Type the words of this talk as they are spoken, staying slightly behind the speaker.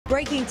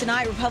Breaking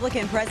tonight,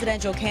 Republican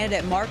presidential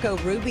candidate Marco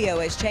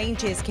Rubio has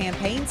changed his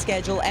campaign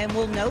schedule and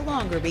will no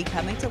longer be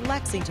coming to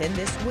Lexington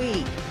this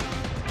week.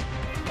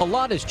 A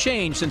lot has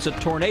changed since a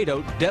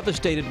tornado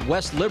devastated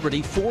West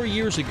Liberty 4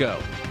 years ago.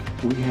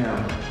 We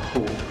have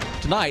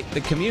hope. Tonight,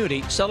 the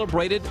community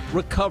celebrated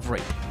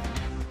recovery.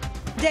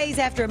 Days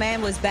after a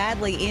man was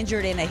badly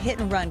injured in a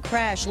hit-and-run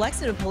crash,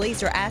 Lexington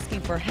police are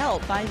asking for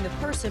help finding the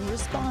person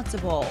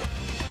responsible.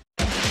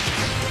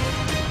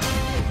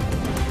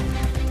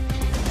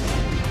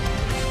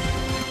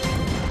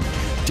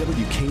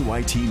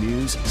 WKYT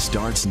News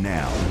starts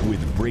now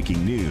with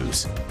breaking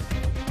news.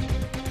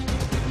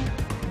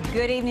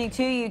 Good evening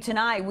to you.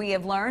 Tonight, we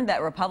have learned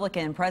that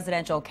Republican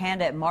presidential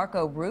candidate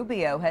Marco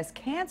Rubio has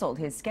canceled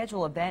his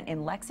scheduled event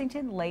in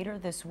Lexington later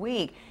this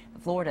week.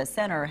 The Florida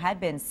Center had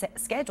been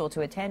scheduled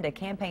to attend a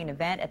campaign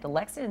event at the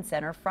Lexington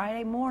Center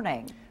Friday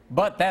morning.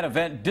 But that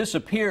event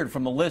disappeared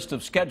from the list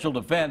of scheduled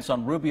events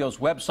on Rubio's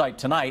website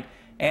tonight.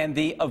 And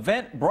the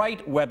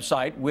Eventbrite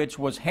website, which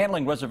was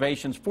handling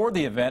reservations for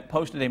the event,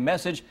 posted a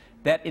message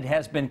that it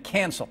has been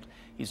canceled.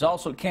 He's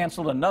also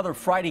canceled another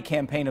Friday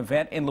campaign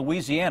event in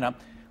Louisiana.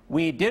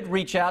 We did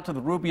reach out to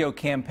the Rubio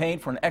campaign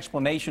for an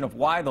explanation of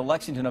why the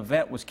Lexington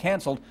event was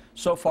canceled.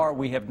 So far,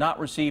 we have not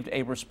received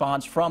a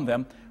response from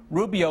them.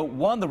 Rubio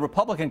won the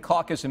Republican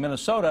caucus in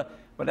Minnesota,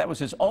 but that was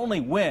his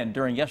only win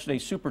during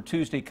yesterday's Super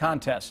Tuesday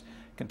contest.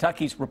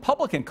 Kentucky's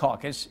Republican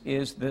caucus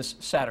is this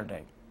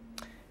Saturday.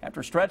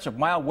 After a stretch of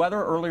mild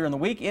weather earlier in the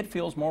week, it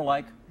feels more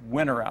like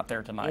winter out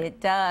there tonight. It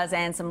does,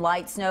 and some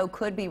light snow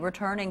could be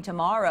returning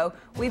tomorrow.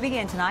 We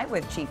begin tonight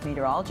with Chief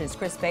Meteorologist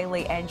Chris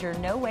Bailey and your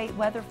no-wait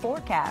weather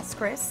forecast.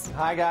 Chris?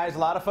 Hi, guys. A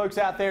lot of folks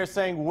out there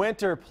saying,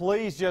 winter,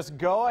 please just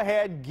go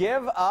ahead,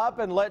 give up,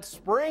 and let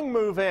spring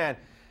move in.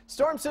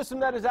 Storm system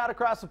that is out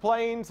across the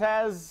plains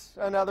has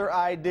another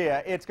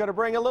idea. It's going to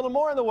bring a little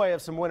more in the way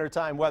of some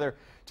wintertime weather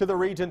to the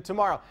region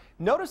tomorrow.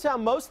 Notice how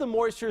most of the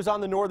moisture is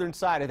on the northern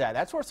side of that.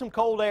 That's where some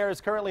cold air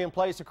is currently in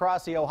place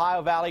across the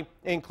Ohio Valley,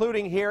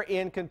 including here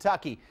in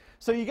Kentucky.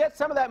 So you get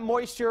some of that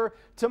moisture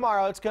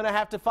tomorrow. It's going to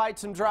have to fight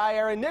some dry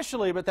air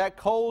initially, but that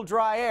cold,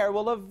 dry air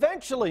will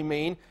eventually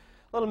mean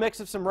a little mix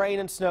of some rain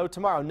and snow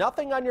tomorrow.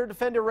 Nothing on your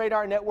Defender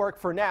radar network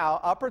for now.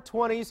 Upper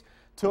 20s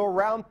to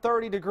around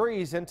 30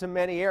 degrees into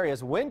many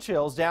areas. Wind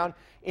chills down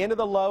into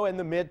the low and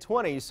the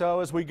mid-20s.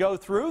 So as we go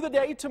through the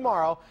day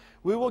tomorrow,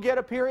 we will get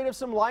a period of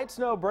some light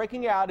snow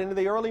breaking out into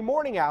the early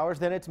morning hours.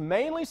 Then it's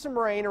mainly some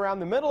rain around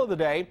the middle of the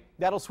day.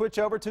 That'll switch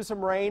over to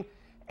some rain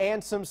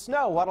and some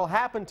snow. What'll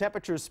happen,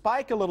 temperatures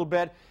spike a little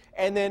bit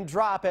and then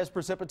drop as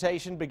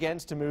precipitation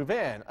begins to move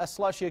in. A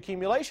slushy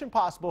accumulation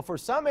possible for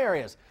some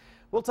areas.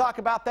 We'll talk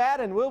about that,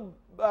 and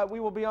we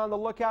will be on the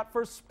lookout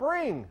for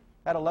spring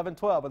at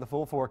 11:12 with a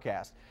full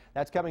forecast.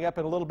 That's coming up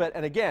in a little bit.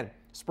 And again,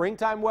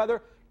 springtime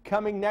weather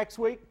coming next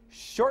week.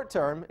 Short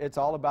term, it's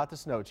all about the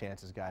snow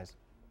chances, guys.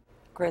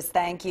 Chris,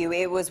 thank you.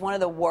 It was one of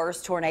the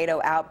worst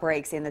tornado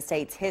outbreaks in the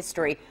state's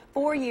history.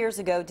 4 years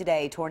ago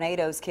today,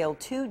 tornadoes killed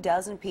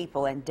 24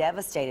 people and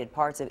devastated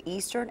parts of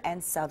eastern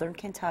and southern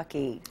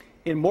Kentucky.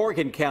 In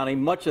Morgan County,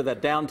 much of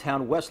that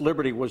downtown West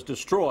Liberty was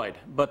destroyed,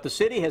 but the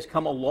city has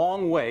come a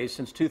long way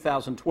since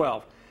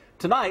 2012.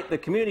 Tonight, the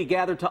community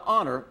gathered to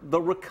honor the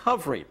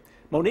recovery.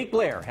 Monique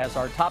Blair has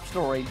our top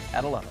story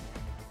at 11.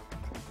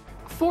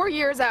 4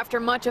 years after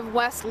much of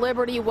West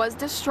Liberty was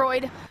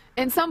destroyed,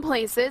 in some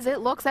places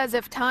it looks as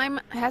if time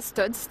has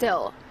stood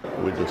still.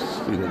 We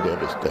just see the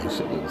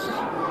devastation. It's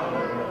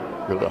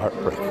really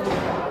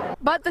heartbreaking.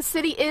 But the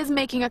city is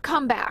making a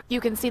comeback. You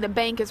can see the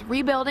bank is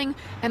rebuilding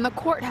and the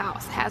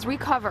courthouse has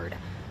recovered.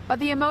 But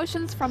the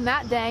emotions from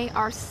that day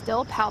are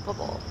still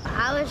palpable.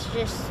 I was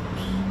just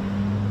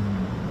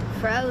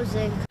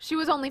frozen. She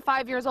was only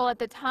 5 years old at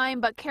the time,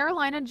 but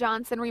Carolina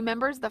Johnson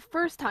remembers the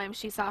first time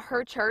she saw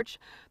her church,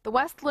 the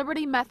West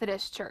Liberty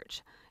Methodist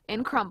Church,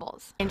 in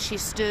crumbles. And she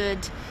stood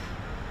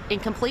in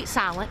complete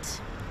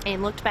silence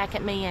and looked back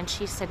at me and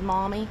she said,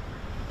 "Mommy,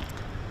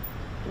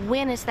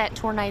 when is that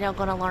tornado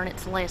going to learn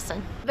its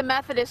lesson?" The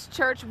Methodist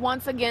Church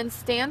once again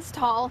stands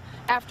tall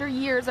after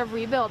years of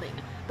rebuilding.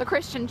 The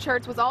Christian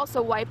church was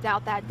also wiped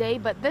out that day,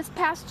 but this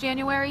past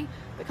January,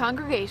 the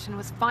congregation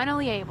was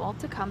finally able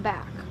to come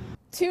back.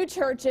 Two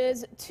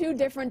churches, two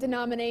different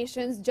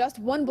denominations, just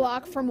one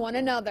block from one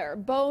another,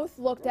 both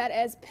looked at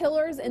as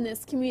pillars in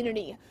this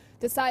community,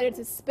 decided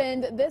to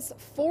spend this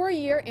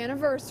 4-year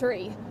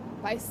anniversary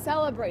by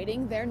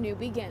celebrating their new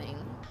beginning.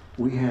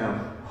 We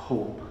have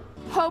hope.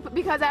 Hope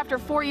because after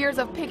 4 years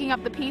of picking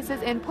up the pieces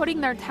and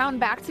putting their town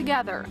back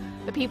together,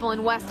 the people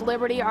in West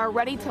Liberty are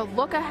ready to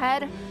look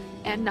ahead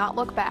and not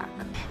look back.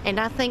 And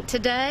I think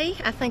today,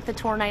 the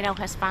tornado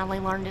has finally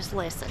learned its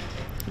lesson,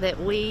 that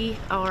we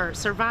are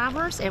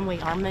survivors and we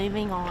are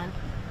moving on.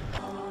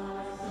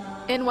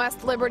 In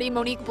West Liberty,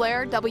 Monique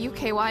Blair,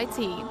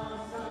 WKYT.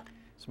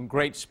 Some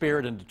great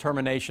spirit and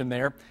determination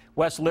there.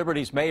 West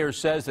Liberty's mayor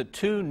says that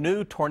 2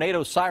 new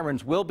tornado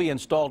sirens will be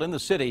installed in the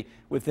city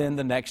within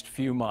the next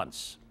few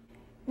months.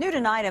 New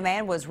tonight, a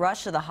man was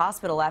rushed to the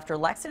hospital after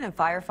Lexington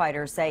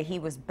firefighters say he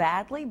was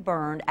badly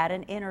burned at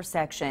an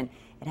intersection.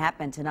 It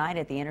happened tonight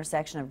at the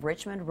intersection of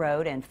Richmond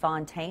Road and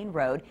Fontaine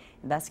Road.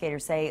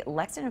 Investigators say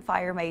Lexington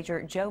Fire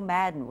Major Joe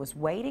Madden was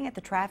waiting at the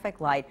traffic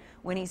light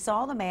when he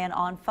saw the man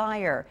on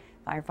fire.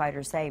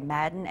 Firefighters say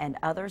Madden and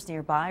others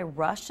nearby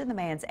rushed to the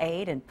man's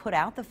aid and put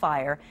out the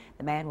fire.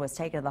 The man was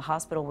taken to the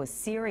hospital with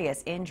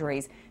serious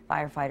injuries.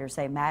 Firefighters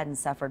say Madden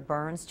suffered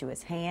burns to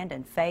his hand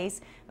and face.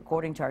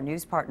 According to our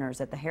news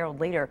partners at the Herald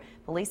Leader,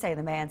 police say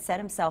the man set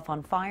himself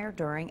on fire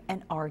during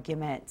an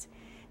argument.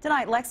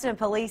 Tonight, Lexington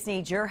police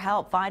need your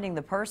help finding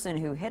the person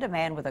who hit a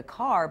man with a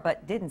car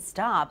but didn't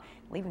stop,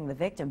 leaving the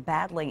victim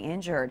badly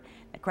injured.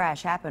 The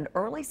crash happened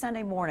early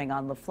Sunday morning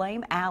on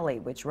LaFlame Alley,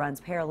 which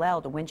runs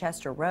parallel to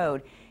Winchester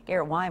Road.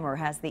 Garrett Weimer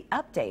has the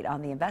update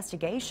on the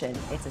investigation.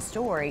 It's a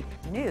story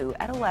new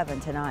at 11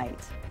 tonight.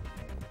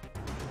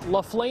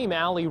 LaFlame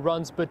Alley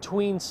runs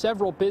between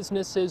several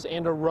businesses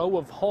and a row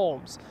of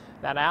homes.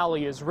 That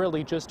alley is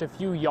really just a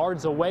few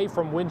yards away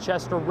from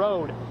Winchester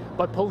Road,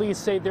 but police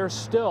say they're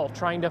still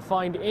trying to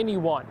find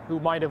anyone who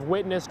might have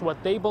witnessed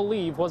what they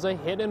believe was a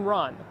hit and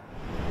run.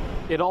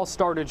 It all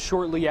started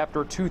shortly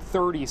after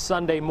 2:30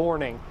 Sunday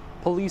morning.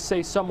 Police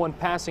say someone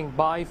passing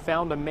by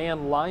found a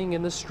man lying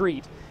in the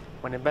street.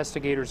 When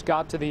investigators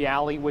got to the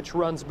alley, which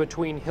runs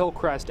between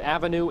Hillcrest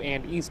Avenue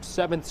and East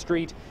 7th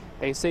Street,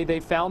 they say they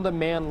found the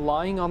man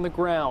lying on the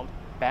ground,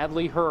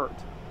 badly hurt.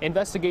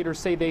 Investigators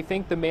say they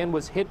think the man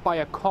was hit by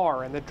a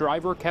car and the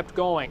driver kept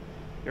going.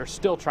 They're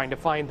still trying to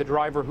find the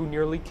driver who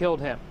nearly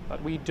killed him,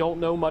 but we don't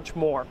know much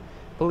more.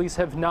 Police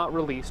have not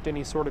released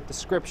any sort of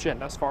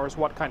description as far as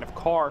what kind of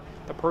car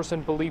the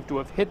person believed to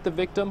have hit the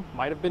victim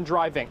might have been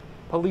driving.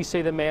 Police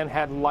say the man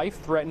had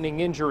life-threatening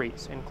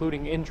injuries,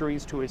 including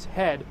injuries to his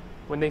head,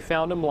 when they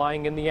found him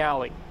lying in the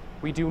alley.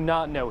 We do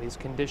not know his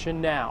condition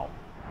now.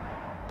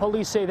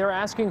 Police say they're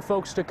asking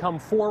folks to come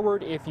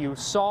forward if you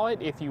saw it,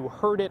 if you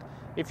heard it,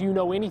 if you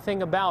know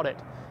anything about it,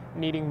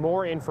 needing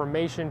more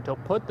information to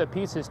put the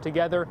pieces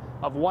together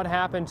of what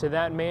happened to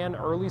that man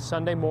early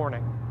Sunday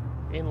morning.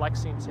 In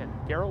Lexington,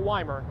 Garrett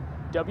Weimer,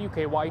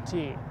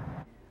 WKYT.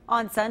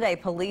 On Sunday,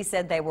 police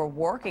said they were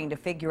working to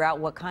figure out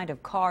what kind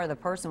of car the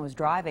person was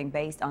driving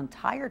based on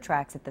tire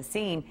tracks at the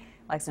scene.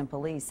 Lexington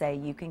police say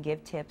you can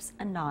give tips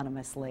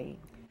anonymously.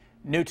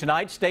 New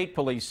tonight, state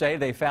police say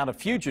they found a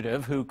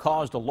fugitive who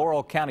caused a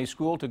Laurel County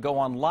school to go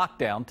on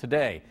lockdown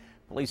today.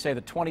 Police say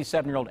the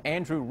 27-year-old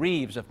Andrew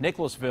Reeves of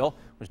Nicholasville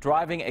was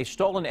driving a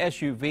stolen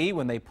SUV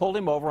when they pulled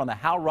him over on the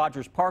Hal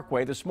Rogers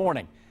Parkway this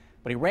morning.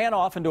 But he ran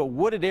off into a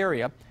wooded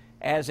area.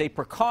 As a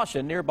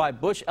precaution, nearby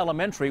Bush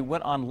Elementary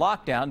went on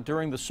lockdown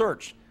during the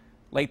search.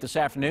 Late this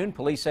afternoon,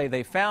 police say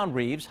they found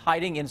Reeves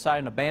hiding inside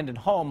an abandoned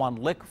home on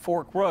Lick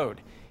Fork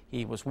Road.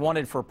 He was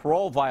wanted for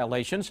parole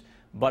violations,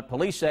 but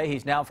police say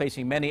he's now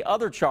facing many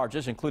other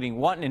charges, including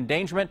wanton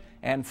endangerment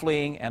and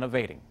fleeing and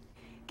evading.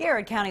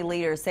 Garrett County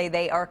leaders say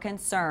they are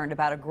concerned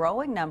about a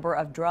growing number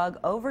of drug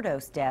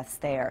overdose deaths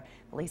there.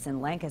 Police in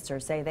Lancaster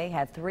say they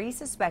had 3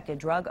 suspected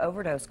drug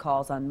overdose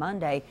calls on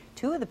Monday.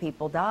 2 of the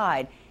people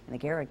died. And the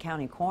Garrett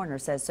County coroner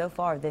says so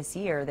far this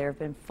year there have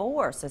been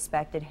 4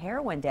 suspected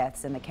heroin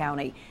deaths in the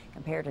county,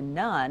 compared to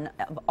none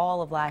of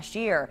all of last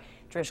year.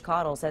 Trish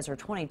Cottle says her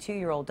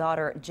 22-year-old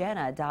daughter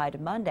Jenna died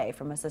Monday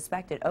from a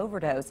suspected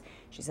overdose.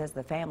 She says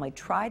the family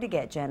tried to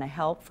get Jenna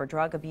help for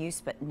drug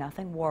abuse, but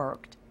nothing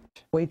worked.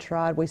 We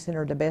tried. We sent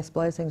her to Best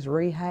Blessings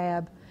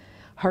Rehab.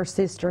 Her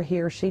sister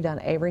here, she done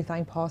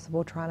everything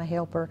possible trying to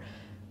help her.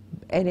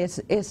 And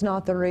it's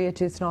not the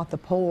rich, it's not the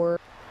poor.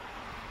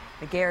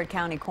 The Garrett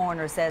County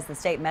coroner says the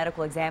state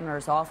medical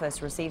examiner's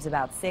office receives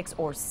about 6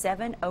 or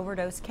 7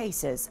 overdose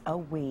cases a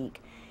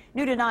week.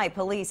 New tonight,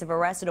 police have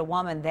arrested a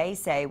woman they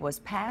say was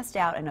passed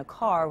out in a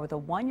car with a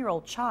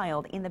 1-year-old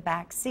child in the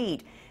back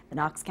seat. The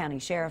Knox County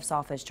Sheriff's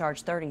Office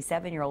charged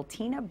 37-year-old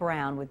Tina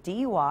Brown with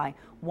DUI,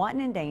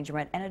 wanton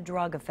endangerment, and a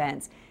drug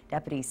offense.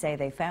 Deputies say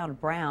they found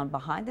Brown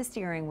behind the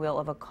steering wheel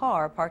of a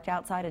car parked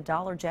outside a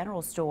Dollar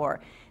General store.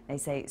 They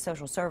say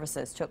social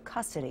services took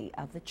custody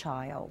of the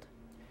child.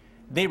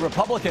 The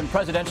Republican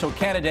presidential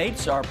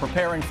candidates are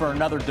preparing for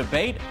another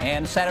debate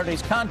and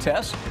Saturday's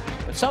contest,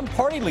 but some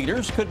party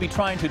leaders could be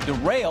trying to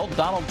derail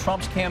Donald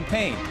Trump's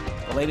campaign.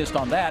 The latest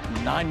on that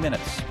in 9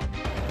 minutes.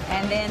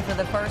 And then for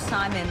the first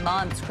time in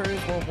months, crews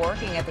were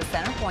working at the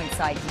Centerpoint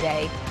site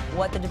today.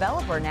 What the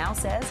developer now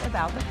says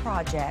about the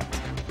project.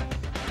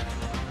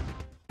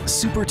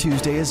 Super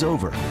Tuesday is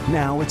over.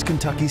 Now it's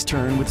Kentucky's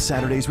turn with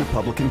Saturday's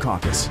Republican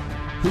caucus.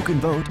 Who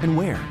can vote and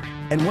where?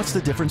 And what's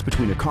the difference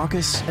between a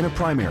caucus and a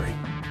primary?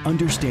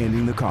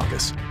 Understanding the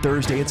Caucus,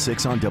 Thursday at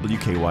 6 on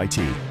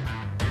WKYT.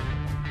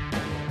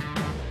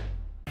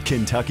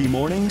 Kentucky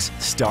mornings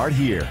start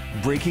here.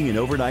 Breaking and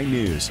overnight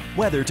news,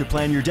 weather to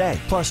plan your day,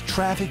 plus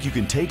traffic you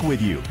can take with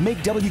you. Make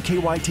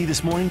WKYT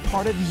This Morning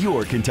part of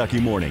your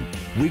Kentucky morning.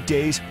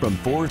 Weekdays from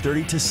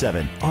 4:30 to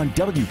 7 on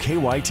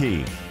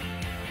WKYT.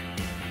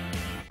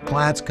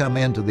 Clients come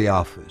into the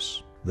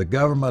office. The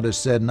government has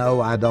said, no,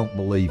 I don't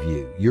believe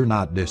you. You're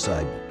not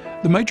disabled.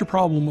 The major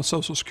problem with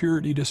Social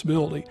Security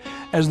disability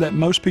is that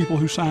most people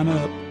who sign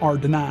up are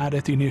denied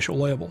at the initial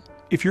level.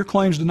 If your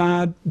claim's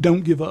denied,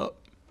 don't give up.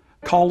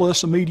 Call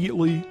us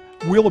immediately.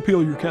 We'll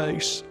appeal your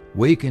case.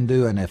 we can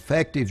do an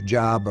effective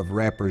job of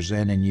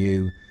representing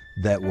you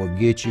that will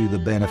get you the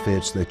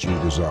benefits that you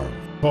deserve.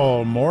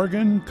 Call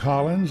Morgan,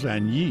 Collins,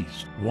 and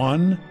Yeast,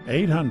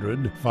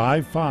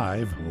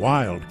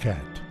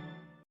 1-800-55-WILDCAT.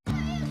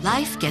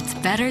 Life gets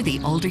better the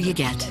older you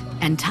get,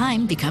 and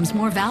time becomes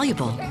more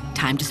valuable.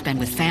 Time to spend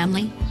with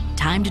family,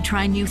 time to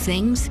try new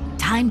things,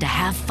 time to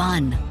have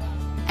fun.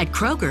 At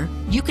Kroger,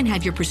 you can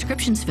have your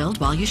prescriptions filled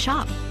while you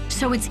shop,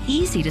 so it's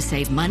easy to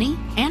save money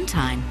and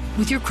time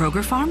with your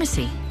Kroger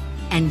pharmacy.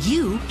 And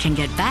you can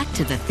get back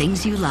to the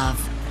things you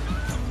love.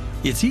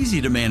 It's easy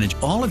to manage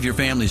all of your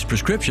family's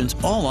prescriptions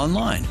all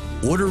online.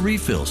 Order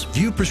refills,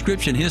 view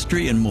prescription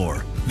history, and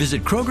more.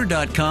 Visit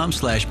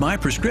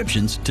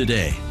Kroger.com/myprescriptions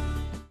today.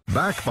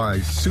 Backed by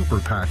super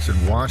PACs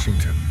in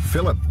Washington,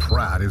 Philip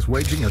Pratt is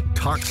waging a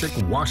toxic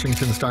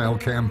Washington-style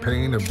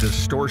campaign of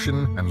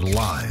distortion and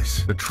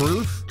lies. The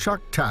truth?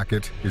 Chuck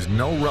Tackett is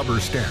no rubber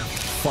stamp.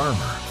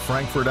 Farmer,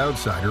 Frankfurt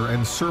outsider,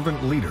 and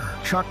servant leader,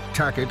 Chuck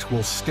Tackett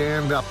will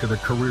stand up to the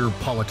career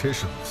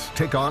politicians,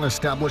 take on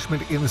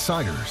establishment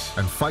insiders,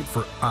 and fight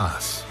for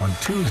us. On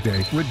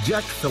Tuesday,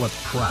 reject Philip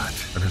Pratt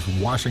and his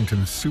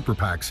Washington super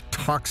PAC's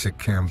toxic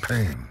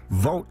campaign.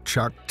 Vote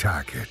Chuck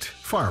Tackett.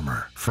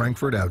 Farmer,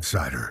 Frankfurt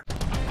outsider.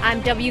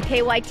 I'm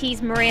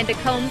WKYT's Miranda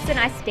Combs, and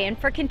I stand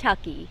for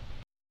Kentucky.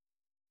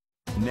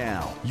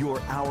 Now, your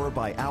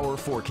hour-by-hour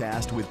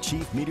forecast with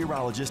Chief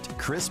Meteorologist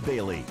Chris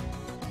Bailey.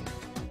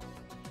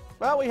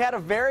 Well, we had a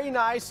very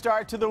nice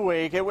start to the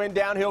week. It went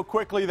downhill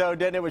quickly, though,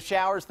 didn't it? With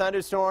showers,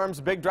 thunderstorms,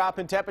 big drop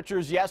in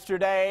temperatures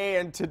yesterday,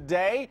 and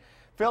today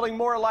feeling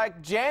more like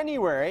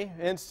January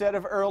instead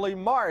of early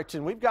March.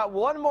 And we've got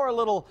one more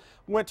little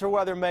winter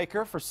weather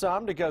maker for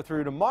some to go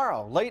through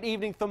tomorrow. Late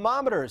evening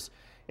thermometers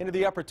into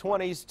the upper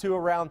 20s to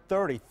around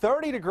 30.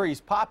 30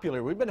 degrees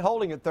popular. We've been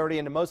holding at 30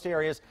 into most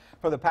areas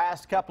for the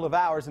past couple of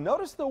hours. And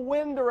notice the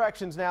wind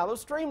directions now.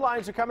 Those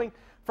streamlines are coming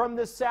from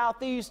the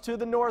southeast to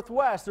the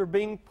northwest. They're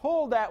being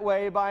pulled that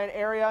way by an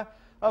area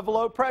of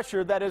low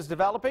pressure that is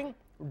developing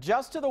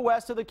just to the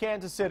west of the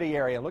Kansas City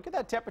area. Look at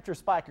that temperature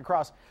spike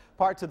across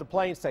parts of the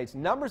Plain States.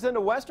 Numbers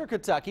into western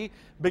Kentucky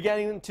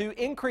beginning to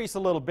increase a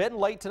little bit.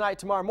 And late tonight,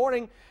 tomorrow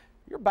morning,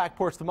 your back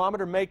porch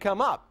thermometer may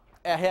come up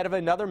ahead of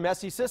another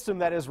messy system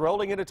that is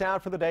rolling into town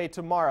for the day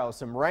tomorrow.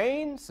 Some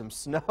rain, some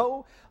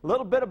snow, a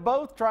little bit of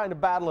both, trying to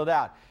battle it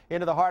out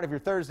into the heart of your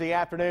Thursday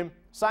afternoon.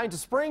 Signs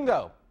of spring,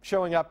 though,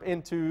 showing up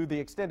into the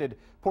extended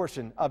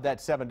portion of that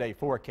 7-day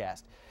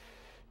forecast.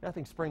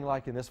 Nothing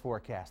spring-like in this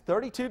forecast.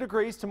 32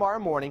 degrees tomorrow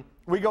morning.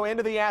 We go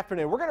into the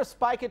afternoon. We're going to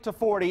spike it to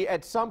 40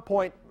 at some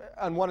point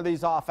on one of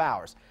these off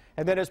hours.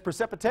 And then as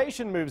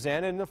precipitation moves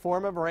in the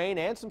form of rain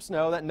and some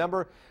snow, that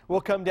number will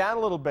come down a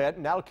little bit,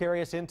 and that'll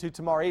carry us into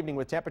tomorrow evening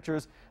with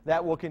temperatures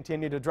that will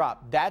continue to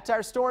drop. That's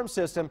our storm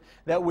system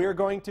that we're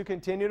going to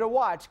continue to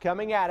watch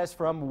coming at us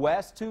from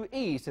west to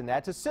east, and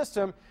that's a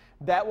system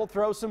that will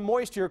throw some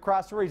moisture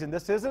across the region.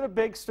 This isn't a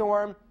big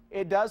storm.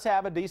 It does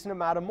have a decent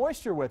amount of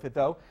moisture with it,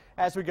 though,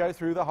 as we go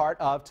through the heart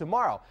of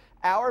tomorrow.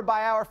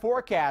 Hour-by-hour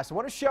forecast. I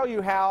want to show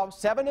you how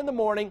 7 in the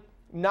morning,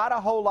 not a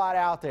whole lot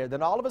out there.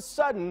 Then all of a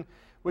sudden,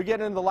 we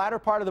get into the latter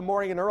part of the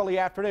morning and early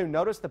afternoon.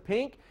 Notice the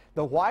pink,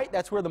 the white,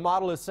 that's where the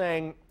model is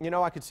saying, you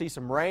know, I could see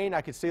some rain,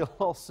 I could see a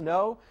little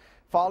snow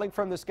falling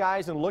from the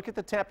skies, and look at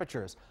the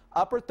temperatures.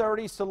 Upper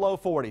 30s to low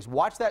 40s.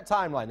 Watch that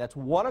timeline. That's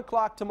 1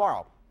 o'clock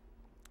tomorrow.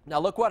 Now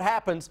look what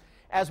happens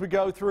as we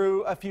go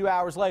through a few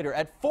hours later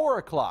at 4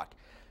 o'clock.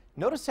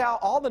 Notice how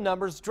all the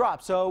numbers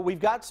drop. So we've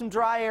got some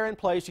dry air in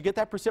place. You get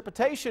that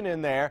precipitation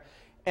in there,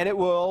 and it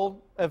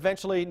will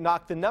eventually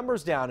knock the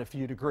numbers down a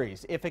few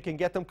degrees. If it can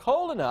get them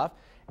cold enough,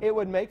 it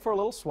would make for a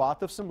little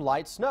swath of some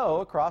light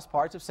snow across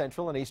parts of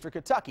central and eastern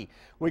Kentucky.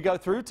 We go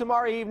through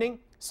tomorrow evening,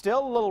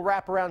 still a little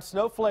wraparound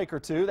snowflake or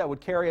two that would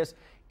carry us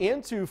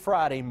into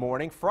Friday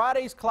morning.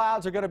 Friday's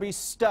clouds are going to be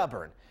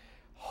stubborn.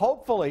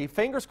 Hopefully,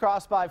 fingers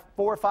crossed, by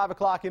 4 or 5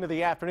 o'clock into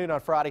the afternoon on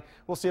Friday,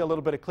 we'll see a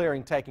little bit of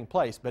clearing taking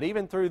place. But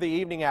even through the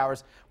evening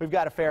hours, we've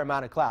got a fair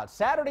amount of clouds.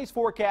 Saturday's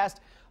forecast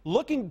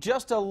looking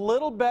just a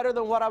little better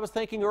than what I was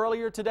thinking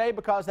earlier today,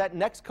 because that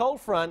next cold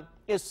front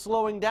is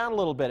slowing down a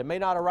little bit. It may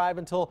not arrive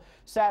until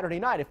Saturday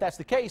night. If that's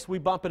the case, we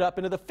bump it up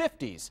into the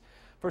 50s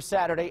for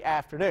Saturday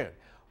afternoon.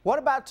 What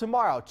about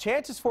tomorrow?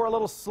 Chances for a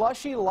little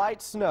slushy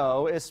light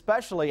snow,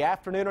 especially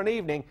afternoon and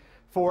evening,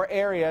 for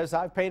areas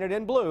I've painted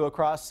in blue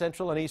across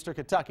central and eastern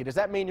Kentucky. Does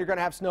that mean you're going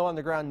to have snow on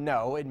the ground?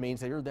 No, it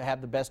means that you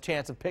have the best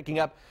chance of picking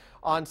up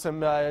on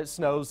some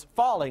snows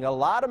falling. A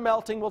lot of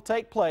melting will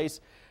take place,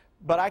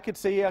 but I could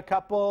see a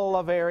couple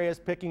of areas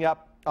picking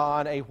up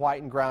on a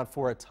whitened ground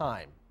for a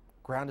time.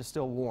 Ground is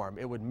still warm.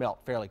 It would melt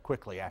fairly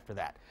quickly after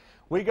that.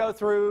 We go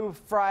through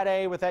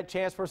Friday with that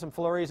chance for some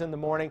flurries in the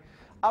morning.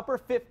 Upper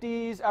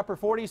 50s, upper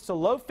 40s to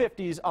low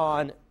 50s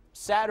on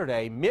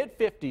Saturday, mid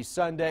 50s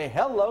Sunday.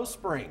 Hello,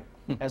 spring.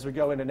 As we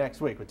go into next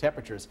week with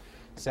temperatures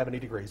 70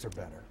 degrees or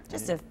better.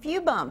 Just a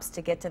few bumps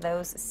to get to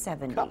those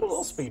 70s. A couple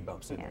little speed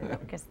bumps in there.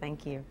 Lucas,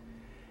 thank you.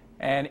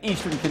 An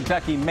Eastern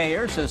Kentucky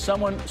mayor says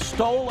someone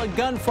stole a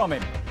gun from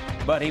him,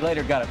 but he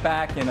later got it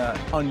back in an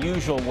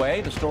unusual way.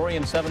 The story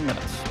in 7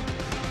 minutes.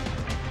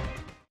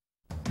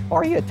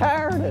 Are you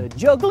tired of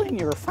juggling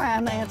your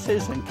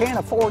finances and can't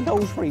afford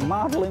those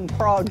remodeling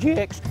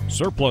projects?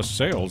 Surplus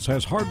Sales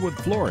has hardwood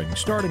flooring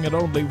starting at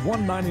only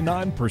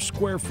 $1.99 per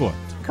square foot.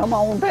 Come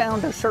on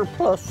down to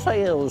Surplus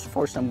Sales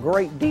for some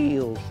great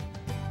deals.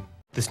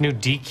 This new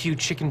DQ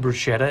chicken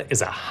bruschetta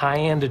is a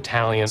high-end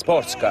Italian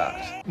sports car.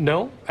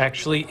 No,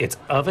 actually, it's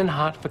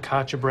oven-hot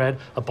focaccia bread,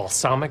 a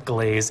balsamic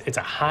glaze. It's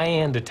a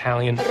high-end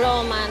Italian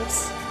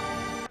romance.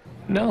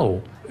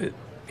 No,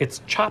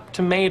 it's chopped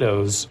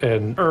tomatoes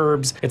and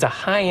herbs. It's a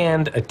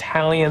high-end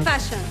Italian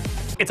Fashion.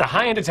 It's a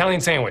high-end Italian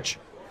sandwich.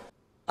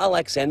 I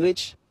like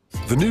sandwich.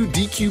 The new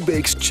DQ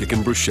Bakes Chicken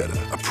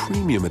Bruschetta, a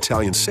premium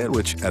Italian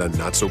sandwich at a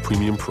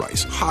not-so-premium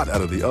price. Hot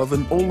out of the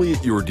oven, only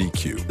at your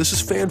DQ. This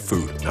is fan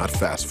food, not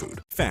fast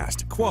food.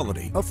 Fast,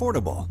 quality,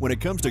 affordable. When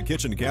it comes to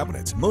kitchen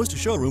cabinets, most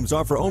showrooms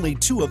offer only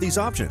 2 of these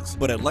options.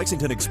 But at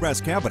Lexington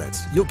Express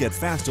Cabinets, you'll get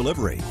fast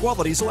delivery,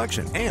 quality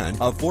selection, and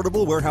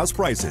affordable warehouse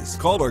prices.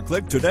 Call or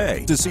click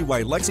today to see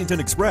why Lexington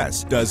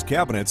Express does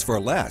cabinets for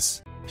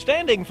less.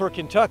 Standing for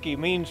Kentucky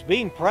means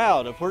being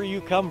proud of where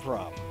you come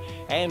from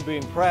and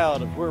being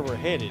proud of where we're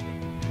headed.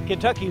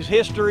 Kentucky's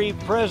history,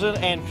 present,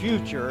 and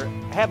future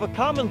have a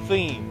common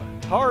theme: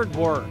 hard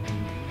work.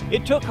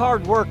 It took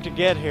hard work to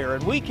get here,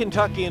 and we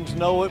Kentuckians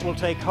know it will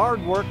take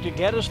hard work to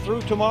get us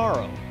through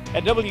tomorrow.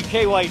 At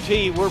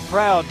WKYT, we're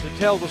proud to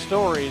tell the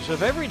stories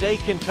of everyday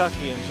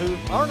Kentuckians who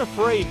aren't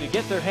afraid to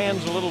get their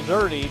hands a little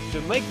dirty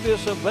to make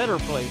this a better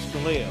place to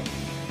live.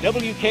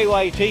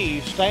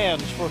 WKYT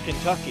stands for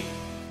Kentucky.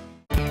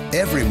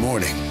 Every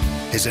morning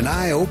is an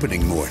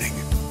eye-opening morning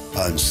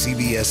on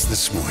CBS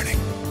This Morning.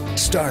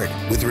 Start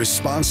with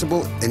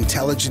responsible,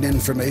 intelligent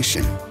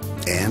information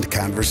and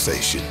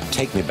conversation.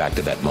 Take me back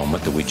to that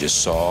moment that we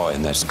just saw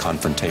in this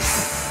confrontation.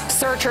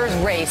 Searchers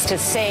race to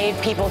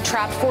save people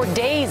trapped for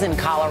days in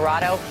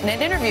Colorado. In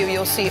an interview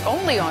you'll see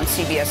only on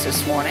CBS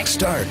This Morning.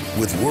 Start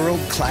with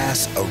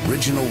world-class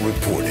original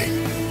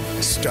reporting.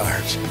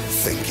 Start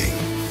thinking.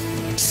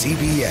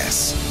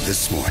 CBS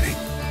This Morning.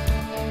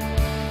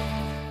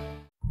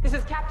 This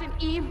is Captain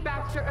Eve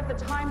Baxter of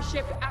the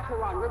time-ship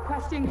Acheron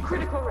requesting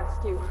critical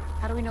rescue.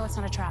 How do we know it's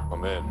not a trap?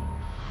 I'm in.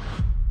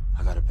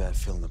 I got a bad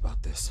feeling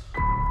about this.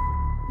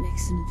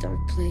 Nick's in a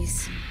dark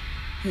place.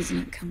 He's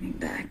not coming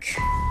back.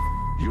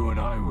 You and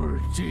I were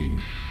a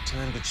team.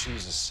 Time to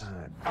choose a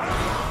side.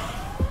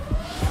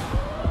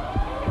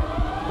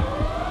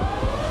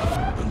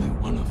 Only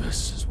one of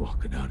us is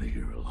walking out of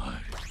here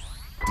alive.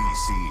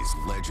 DC's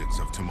Legends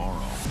of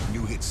Tomorrow.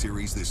 New hit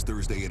series this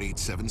Thursday at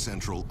 8/7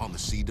 Central on the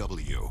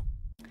CW.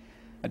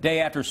 A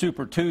day after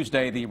Super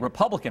Tuesday, the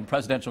Republican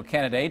presidential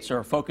candidates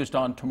are focused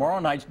on tomorrow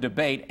night's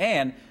debate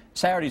and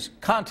Saturday's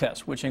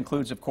contest, which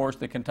includes, of course,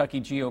 the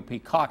Kentucky GOP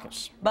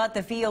caucus. But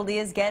the field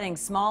is getting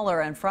smaller,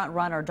 and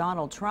front-runner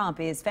Donald Trump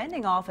is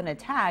fending off an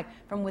attack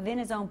from within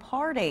his own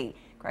party.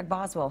 Greg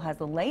Boswell has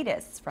the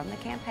latest from the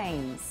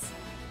campaigns.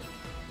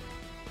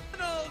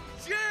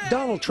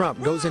 Donald Trump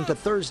goes into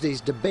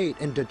Thursday's debate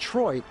in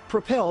Detroit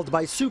propelled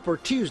by Super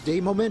Tuesday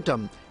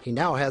momentum. He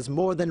now has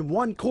more than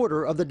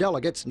 1/4 of the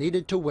delegates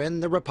needed to win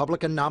the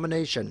Republican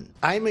nomination.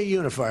 I'm a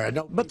unifier.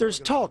 But there's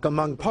talk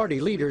among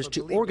party leaders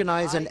to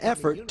organize an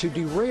effort to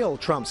derail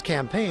Trump's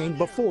campaign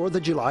before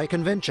the July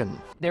convention.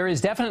 There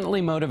is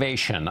definitely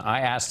motivation.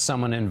 I asked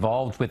someone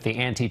involved with the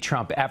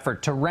anti-Trump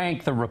effort to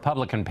rank the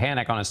Republican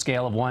panic on a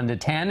scale of 1 to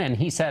 10, and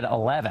he said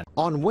 11.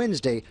 On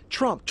Wednesday,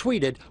 Trump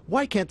tweeted,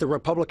 "Why can't the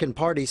Republican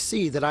Party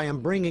see that I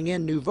am bringing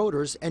in new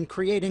voters and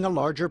creating a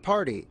larger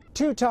party?"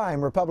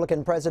 Two-time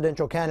Republican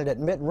presidential candidate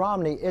Mitt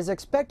Romney is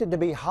expected to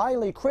be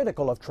highly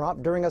critical of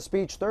Trump during a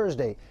speech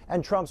Thursday,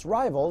 and Trump's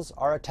rivals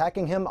are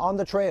attacking him on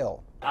the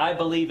trail. I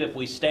believe if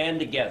we stand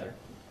together,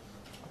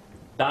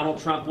 Donald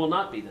Trump will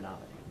not be the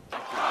nominee.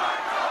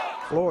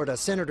 Florida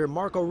Senator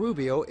Marco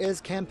Rubio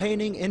is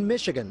campaigning in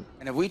Michigan.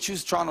 And if we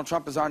choose Donald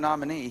Trump as our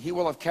nominee, he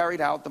will have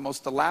carried out the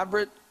most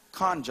elaborate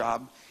con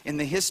job in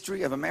the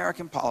history of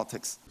American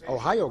politics.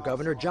 Ohio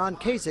Governor John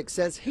Kasich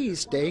says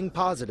he's staying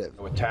positive.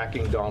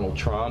 Attacking Donald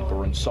Trump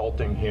or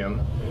insulting him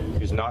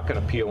is not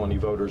going to peel any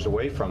voters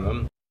away from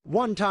him.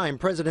 One-time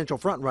presidential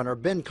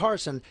frontrunner Ben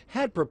Carson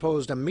had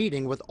proposed a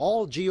meeting with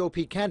all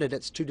GOP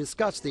candidates to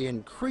discuss the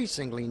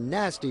increasingly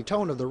nasty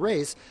tone of the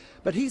race,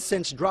 but he's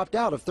since dropped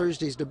out of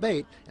Thursday's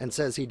debate and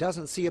says he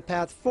doesn't see a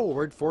path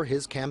forward for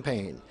his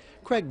campaign.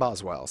 Craig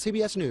Boswell,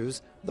 CBS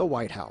News, the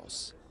White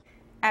House.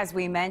 As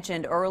we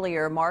mentioned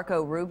earlier,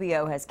 Marco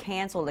Rubio has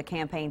canceled a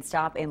campaign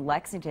stop in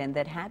Lexington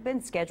that had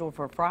been scheduled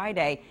for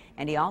Friday,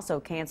 and he also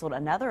canceled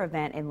another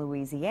event in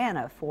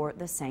Louisiana for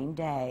the same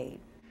day.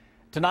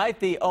 Tonight,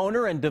 the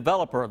owner and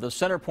developer of the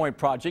Centerpoint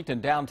project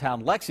in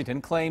downtown Lexington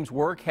claims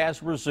work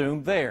has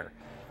resumed there.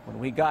 When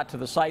we got to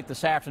the site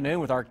this afternoon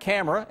with our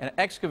camera, an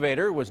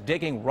excavator was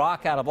digging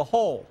rock out of a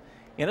hole.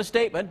 In a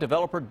statement,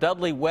 developer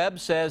Dudley Webb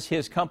says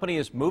his company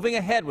is moving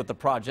ahead with the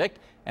project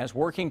and is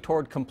working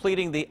toward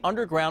completing the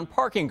underground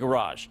parking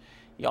garage.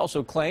 He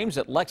also claims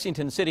that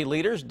Lexington city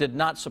leaders did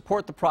not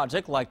support the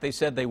project like they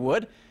said they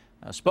would.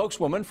 A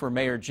spokeswoman for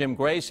Mayor Jim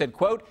Gray said,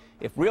 quote,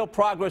 "If real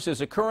progress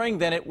is occurring,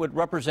 then it would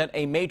represent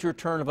a major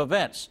turn of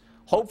events.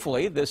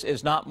 Hopefully, this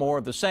is not more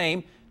of the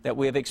same that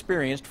we have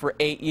experienced for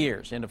 8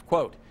 years, end of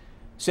quote.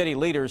 City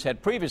leaders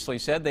had previously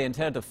said they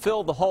intended to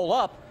fill the hole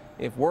up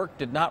if work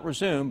did not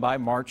resume by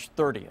March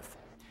 30th.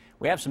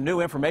 We have some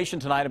new information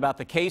tonight about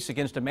the case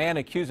against a man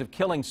accused of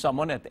killing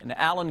someone at an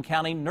Allen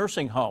County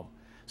nursing home.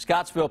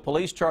 Scottsville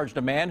police charged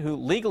a man who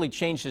legally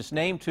changed his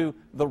name to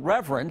The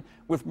Reverend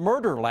with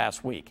murder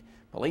last week.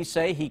 Police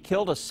say he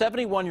killed a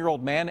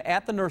 71-year-old man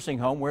at the nursing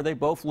home where they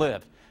both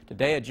lived.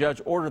 Today, a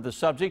judge ordered the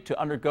subject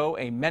to undergo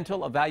a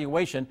mental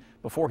evaluation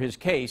before his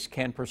case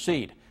can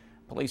proceed.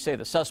 Police say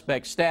the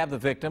suspect stabbed the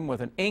victim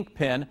with an ink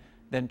pen,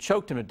 then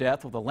choked him to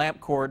death with a lamp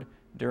cord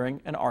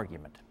during an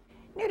argument.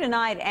 New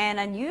tonight, an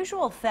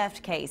unusual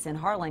theft case in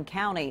Harlan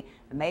County.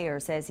 The mayor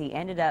says he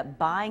ended up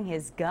buying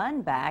his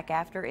gun back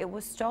after it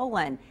was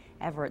stolen.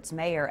 Everett's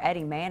mayor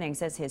Eddie Manning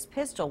says his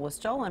pistol was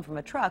stolen from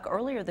a truck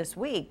earlier this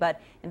week, but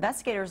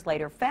investigators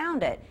later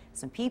found it.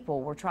 Some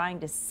people were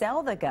trying to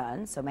sell the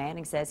gun, so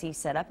Manning says he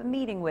set up a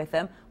meeting with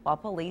them while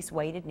police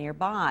waited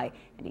nearby.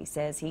 And he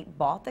says he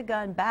bought the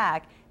gun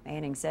back.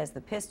 Manning says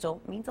the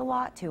pistol means a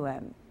lot to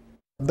him.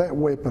 That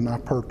weapon I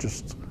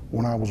purchased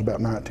when I was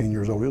about 19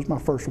 years old. It was my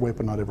first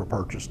weapon I'd ever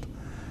purchased.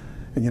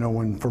 And you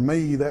know, for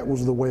me, that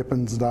was the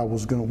weapons that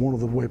one of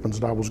the weapons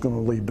that I was going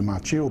to leave to my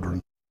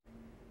children.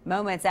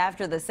 Moments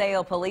after the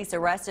sale, police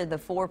arrested the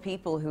 4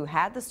 people who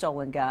had the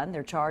stolen gun.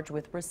 They're charged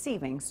with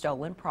receiving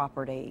stolen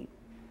property.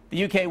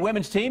 The UK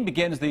women's team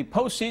begins the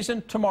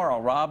postseason tomorrow,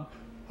 Rob.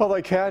 Well,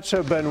 the Cats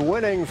have been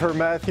winning for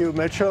Matthew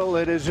Mitchell.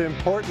 It is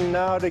important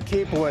now to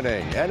keep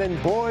winning. And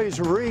in boys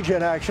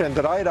region action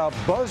tonight, a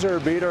buzzer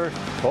beater.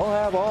 We'll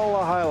have all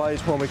the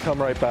highlights when we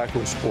come right back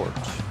with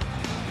sports.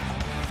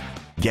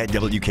 Get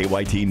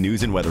WKYT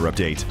news and weather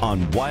update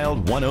on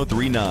Wild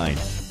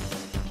 103.9.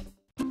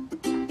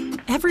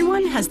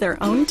 Everyone has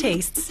their own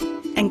tastes,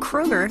 and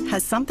Kroger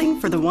has something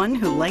for the one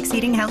who likes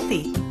eating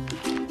healthy,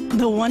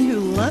 the one who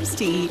loves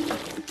to eat,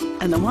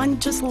 and the one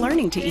just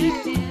learning to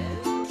eat.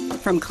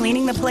 From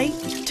cleaning the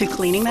plate to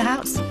cleaning the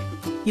house,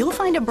 you'll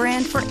find a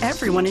brand for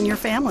everyone in your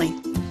family.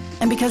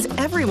 And because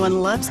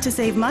everyone loves to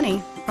save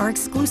money, our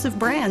exclusive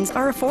brands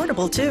are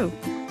affordable too.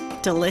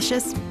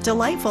 Delicious,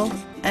 delightful,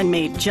 and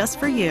made just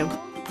for you.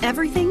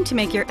 Everything to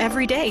make your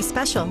everyday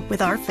special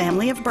with our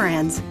family of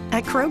brands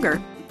at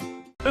Kroger.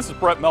 This is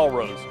Brett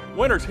Melrose.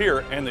 Winter's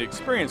here, and the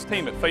experienced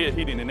team at Fayette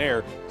Heating and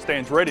Air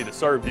stands ready to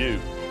serve you,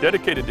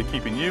 dedicated to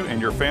keeping you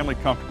and your family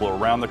comfortable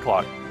around the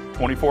clock,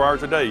 24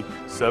 hours a day,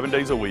 7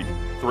 days a week,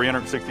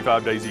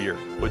 365 days a year,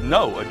 with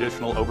no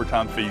additional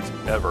overtime fees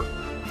ever.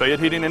 Fayette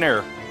Heating and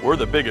Air, we're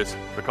the biggest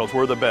because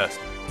we're the best,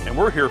 and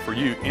we're here for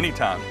you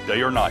anytime,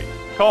 day or night.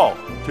 Call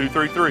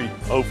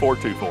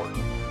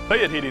 233-0424.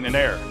 Fayette Heating and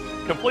Air,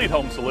 complete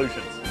home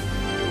solutions.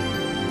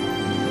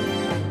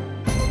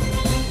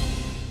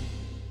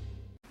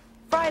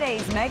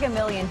 Friday's Mega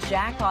Millions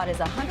jackpot is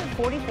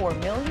 $144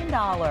 million.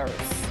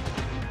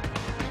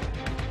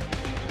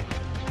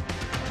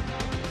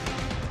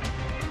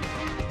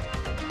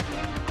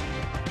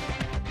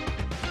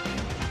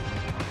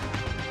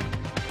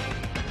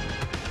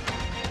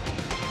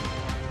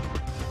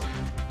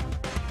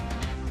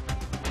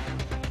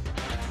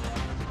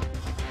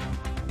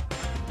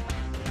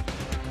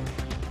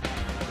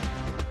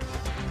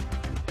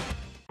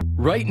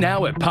 Right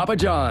now at Papa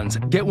John's,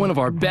 get one of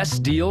our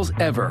best deals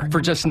ever.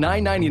 For just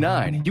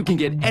 $9.99, you can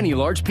get any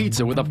large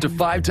pizza with up to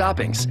 5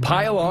 toppings.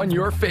 Pile on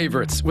your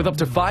favorites with up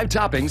to 5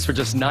 toppings for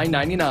just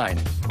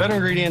 $9.99. Better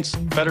ingredients,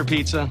 better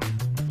pizza.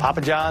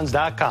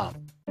 PapaJohns.com.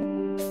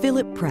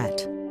 Philip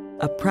Pratt,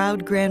 a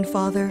proud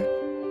grandfather,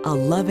 a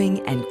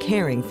loving and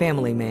caring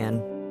family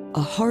man,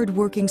 a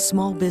hard-working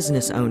small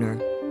business owner,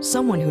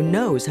 someone who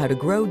knows how to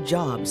grow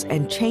jobs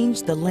and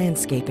change the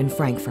landscape in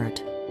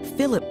Frankfurt.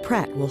 Philip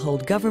Pratt will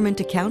hold government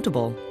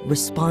accountable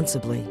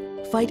responsibly,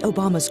 fight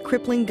Obama's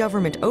crippling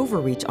government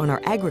overreach on our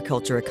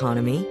agriculture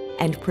economy,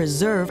 and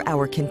preserve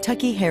our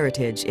Kentucky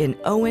heritage in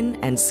Owen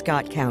and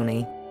Scott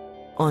County.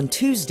 On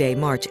Tuesday,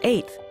 March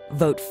 8th,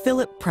 vote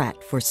Philip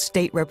Pratt for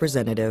state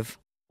representative.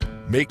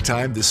 Make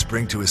time this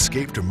spring to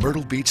escape to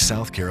Myrtle Beach,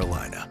 South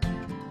Carolina,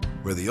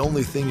 where the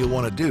only thing you'll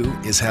want to do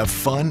is have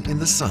fun in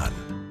the sun.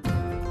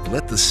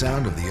 Let the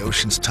sound of the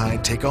ocean's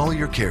tide take all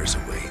your cares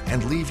away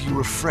and leave you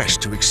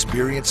refreshed to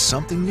experience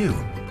something new.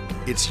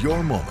 It's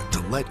your moment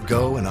to let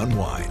go and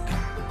unwind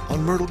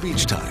on Myrtle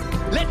Beach Time.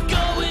 Let go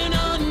and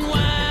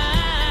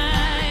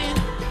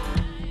unwind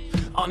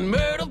on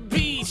Myrtle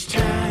Beach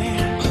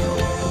Time.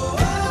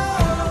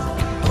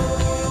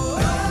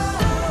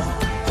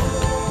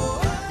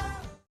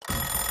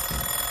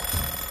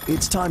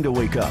 It's time to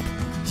wake up.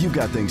 You've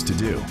got things to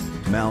do,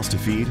 mouths to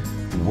feed,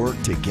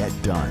 work to get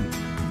done.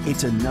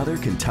 It's another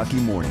Kentucky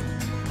morning,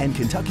 and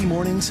Kentucky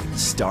mornings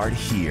start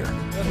here.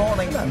 Good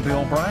morning, I'm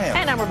Bill Bryant.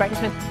 And I'm Rebecca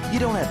Smith. You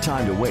don't have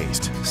time to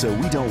waste, so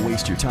we don't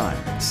waste your time.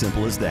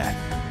 Simple as that.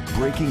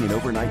 Breaking and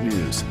overnight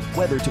news,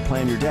 weather to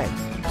plan your day,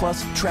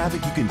 plus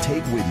traffic you can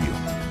take with you.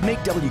 Make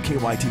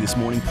WKYT This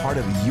Morning part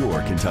of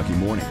your Kentucky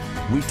morning.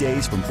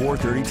 Weekdays from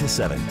 4:30 to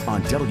 7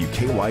 on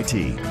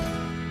WKYT.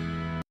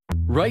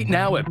 Right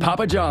now at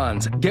Papa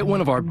John's, get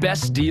one of our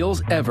best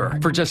deals ever.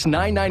 For just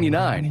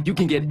 $9.99, you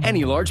can get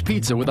any large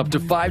pizza with up to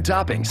 5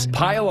 toppings.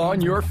 Pile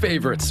on your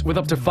favorites with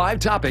up to 5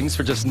 toppings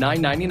for just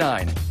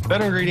 $9.99.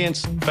 Better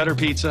ingredients, better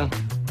pizza.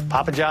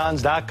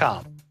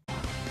 PapaJohns.com.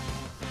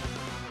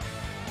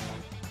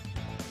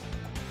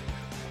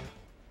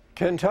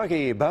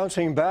 Kentucky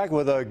bouncing back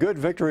with a good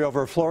victory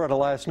over Florida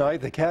last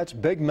night. The Cats'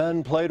 big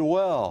men played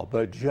well,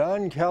 but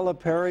John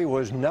Calipari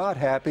was not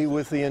happy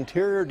with the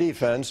interior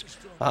defense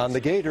on the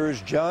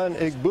Gators' John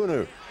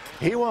Igbunu.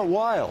 He went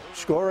wild,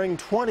 scoring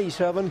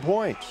 27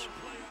 points.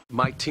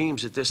 My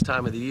teams at this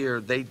time of the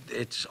year,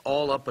 it's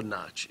all up a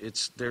notch.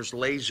 There's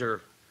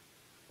laser.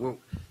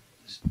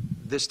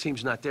 This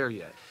team's not there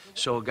yet.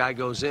 So a guy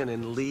goes in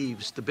and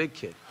leaves the big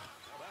kid.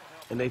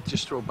 And they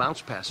just throw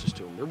bounce passes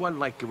to him. It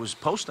wasn't like it was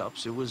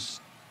post-ups. It was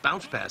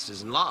bounce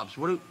passes and lobs.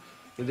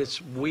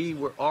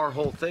 Our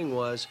whole thing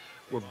was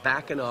we're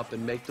backing up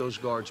and make those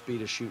guards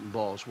beat us shooting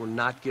balls. We're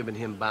not giving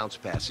him bounce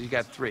passes. He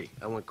got 3.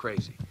 I went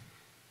crazy.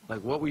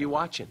 Like, what were you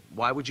watching?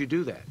 Why would you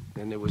do that?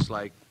 And it was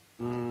like,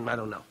 I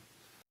don't know.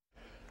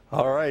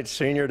 All right,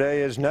 Senior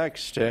Day is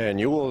next, and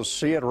you will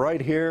see it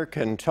right here,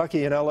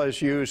 Kentucky and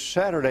LSU,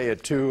 Saturday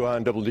at 2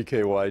 on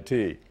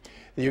WKYT.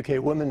 The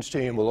UK women's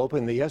team will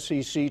open the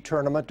SEC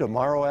tournament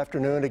tomorrow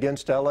afternoon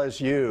against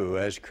LSU.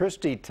 As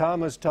Christy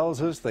Thomas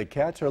tells us, the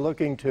Cats are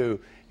looking to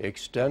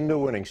extend a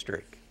winning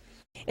streak.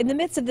 In the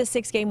midst of the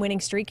 6-game winning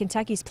streak,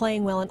 Kentucky's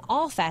playing well in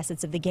all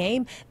facets of the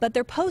game, but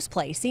their post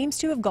play seems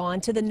to have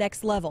gone to the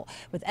next level,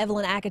 with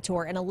Evelyn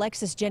Akator and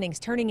Alexis Jennings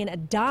turning in a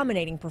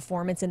dominating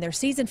performance in their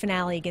season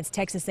finale against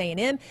Texas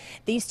A&M.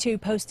 These two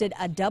posted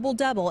a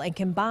double-double and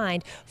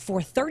combined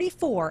for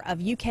 34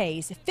 of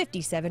UK's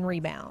 57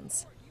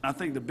 rebounds. I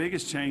think the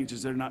biggest change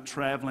is they're not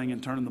traveling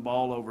and turning the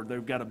ball over.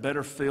 They've got a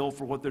better feel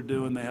for what they're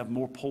doing. They have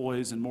more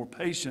poise and more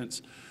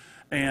patience,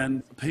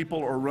 and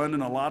people are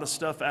running a lot of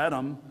stuff at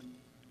them.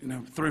 You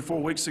know, 3 or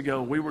 4 weeks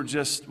ago, we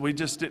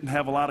just didn't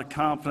have a lot of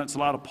confidence, a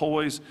lot of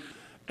poise,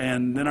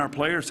 and then our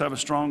players have a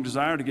strong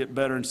desire to get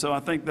better. And so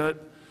I think that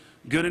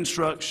good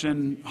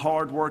instruction,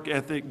 hard work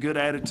ethic, good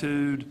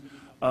attitude,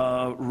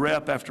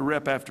 rep after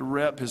rep after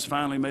rep has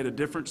finally made a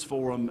difference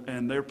for them,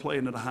 and they're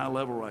playing at a high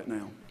level right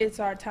now. It's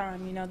our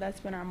time, you know, that's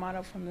been our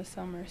motto from the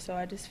summer. So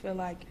I just feel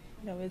like,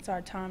 you know, it's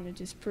our time to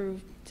just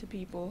prove to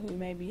people who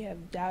maybe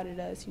have doubted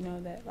us, you know,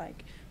 that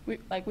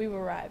we've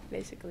arrived,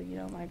 basically, you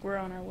know, like we're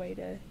on our way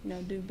to, you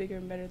know, do bigger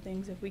and better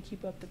things if we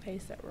keep up the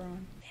pace that we're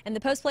on. And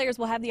the post players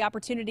will have the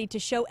opportunity to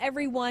show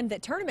everyone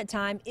that tournament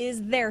time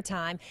is their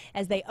time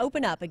as they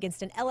open up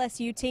against an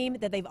LSU team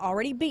that they've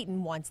already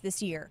beaten once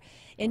this year.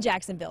 In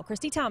Jacksonville,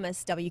 Christy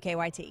Thomas,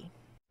 WKYT.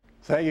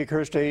 Thank you,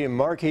 Christy.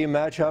 Marquee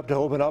matchup to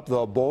open up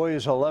the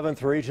boys'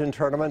 11th region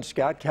tournament,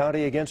 Scott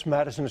County against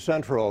Madison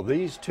Central.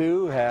 These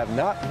two have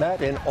not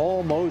met in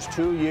almost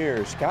 2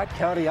 years. Scott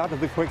County out to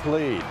the quick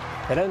lead.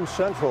 And then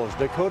Central's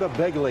Dakota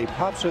Begley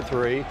pops a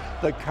 3.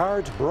 The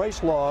Cards'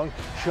 Bryce Long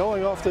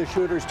showing off the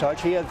shooter's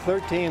touch. He had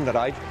 13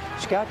 tonight.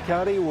 Scott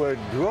County would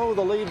grow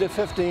the lead to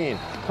 15.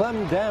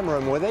 Clem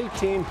Damron with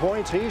 18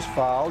 points. He's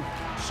fouled.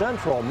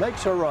 Central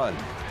makes a run.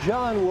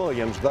 John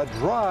Williams, the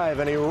drive,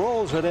 and he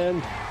rolls it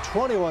in.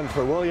 21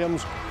 for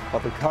Williams,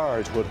 but the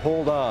Cards would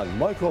hold on.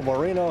 Michael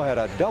Marino had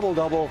a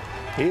double-double.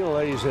 He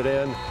lays it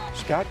in.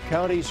 Scott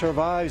County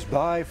survives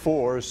by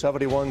 4,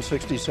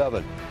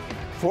 71-67.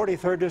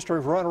 43rd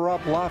District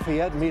runner-up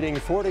Lafayette meeting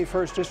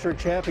 41st District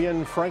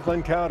champion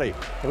Franklin County.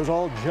 It was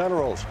all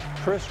Generals.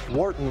 Chris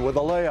Wharton with a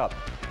layup.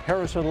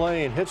 Harrison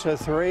Lane hits a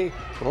 3.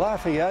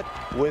 Lafayette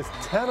with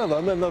 10 of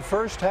them in the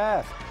first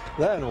half.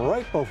 Then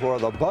right before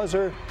the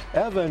buzzer,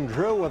 Evan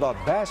Drew with a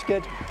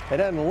basket, and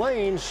then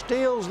Lane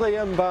steals the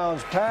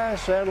inbounds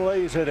pass and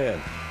lays it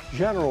in.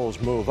 Generals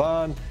move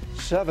on,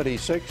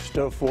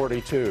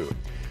 76-42.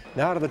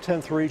 Now to the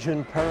 10th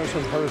region, Paris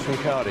and Harrison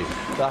County.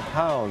 The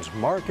Hounds,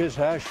 Marcus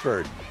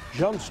Ashford,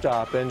 jump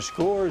stop and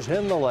scores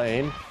in the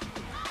lane.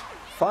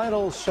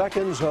 Final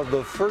seconds of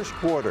the first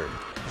quarter.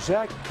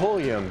 Zach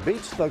Pulliam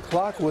beats the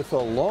clock with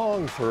the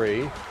long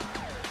 3.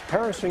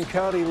 Harrison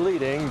County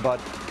leading, but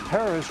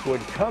Paris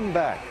would come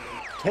back.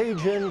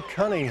 Tajin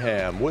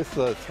Cunningham with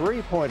the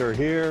 3-pointer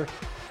here,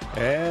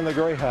 and the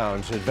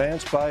Greyhounds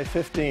advance by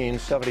 15,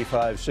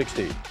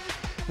 75-60.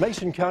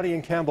 Mason County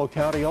and Campbell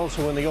County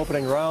also in the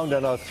opening round,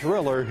 and a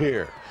thriller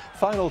here.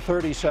 Final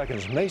 30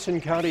 seconds.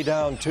 Mason County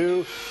down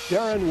 2.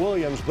 Darren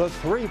Williams, the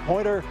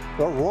 3-pointer.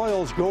 The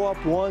Royals go up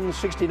 1,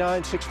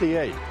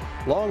 69-68.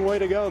 Long way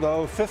to go,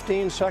 though.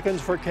 15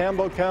 seconds for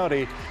Campbell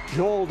County.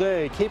 Joel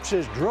Day keeps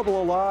his dribble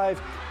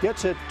alive,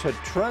 gets it to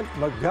Trent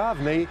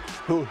McGovney,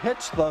 who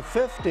hits the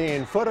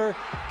 15-footer.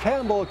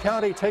 Campbell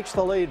County takes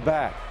the lead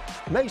back.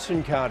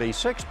 Mason County,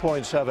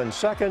 6.7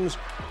 seconds.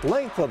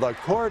 Length of the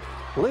court.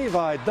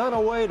 Levi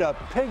Dunaway to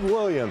Pig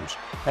Williams.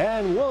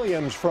 And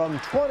Williams from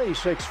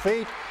 26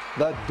 feet,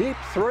 the deep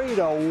 3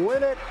 to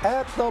win it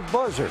at the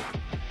buzzer.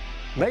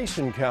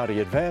 Mason County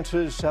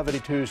advances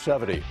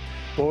 72-70.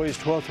 Boys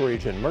 12th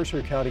region,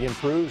 Mercer County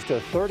improves to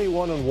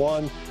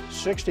 31-1,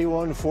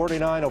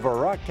 61-49 over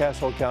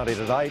Rockcastle County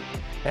tonight.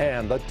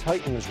 And the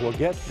Titans will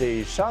get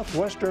the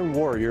Southwestern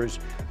Warriors.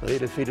 They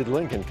defeated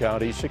Lincoln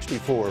County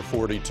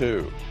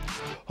 64-42.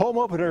 Home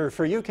opener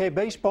for UK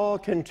baseball,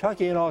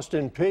 Kentucky and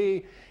Austin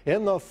Peay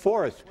in the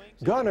fourth.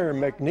 Gunnar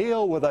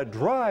McNeil with a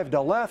drive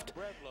to left,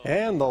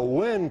 and the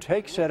Wind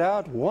takes it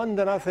out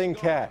 1-0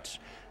 Cats.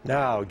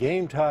 Now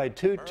game tied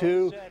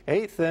 2-2,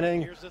 8th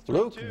inning.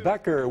 Luke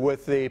Becker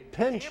with the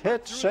pinch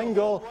hit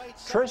single.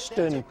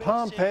 Tristan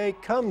Pompey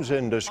comes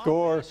in to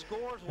score,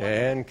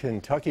 and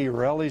Kentucky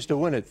rallies to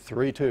win it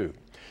 3-2.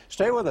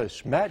 Stay with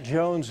us. Matt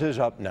Jones is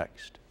up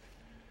next.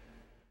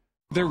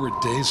 There were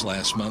days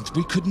last month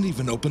we couldn't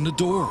even open the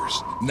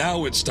doors.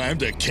 Now it's time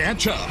to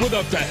catch up with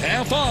up to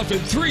half off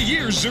and 3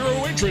 years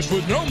 0 interest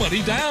with no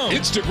money down.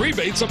 Instant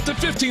rebates up to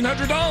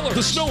 $1,500.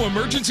 The snow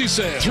emergency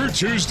sale through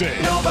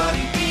Tuesday.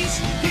 Nobody beats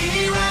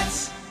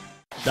P-Rats.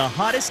 The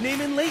hottest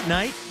name in late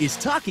night is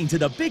talking to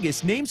the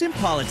biggest names in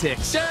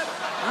politics.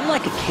 I'm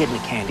like a kid in a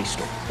candy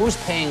store. Who's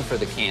paying for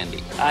the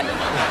candy?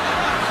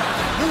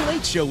 The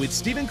Late Show with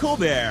Stephen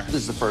Colbert. This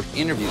is the first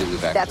interview that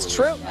we've actually... That's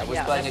true. I was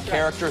playing a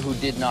character who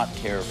did not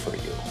care for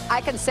you.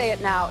 I can say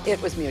it now.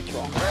 It was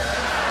mutual.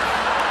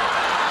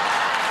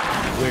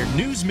 Where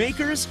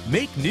newsmakers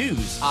make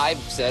news. I've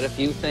said a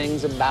few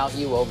things about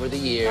you over the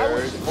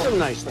years. Some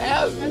nice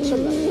things.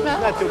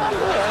 Not too much.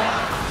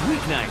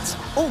 Weeknights,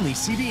 only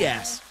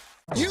CBS.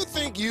 You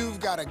think you've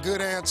got a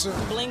good answer?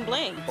 Bling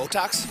bling.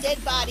 Botox?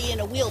 Dead body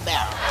in a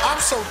wheelbarrow. I'm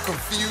so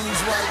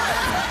confused right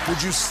now.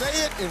 Would you say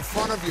it in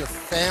front of your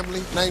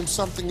family? Name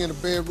something in the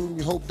bedroom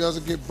you hope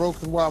doesn't get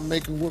broken while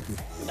making whoopee.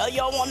 No, you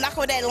don't want to knock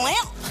over that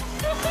lamp?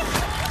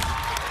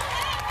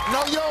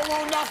 No, you don't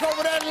want to knock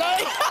over that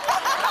lamp?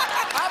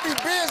 I'll be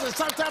busy.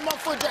 Sometimes my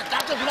foot just, I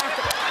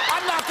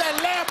knocked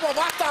that lamp over.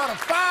 I thought a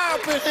fire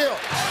up in here.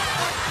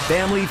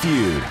 Family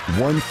Feud,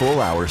 1 full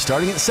hour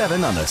starting at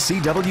 7 on the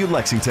CW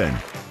Lexington.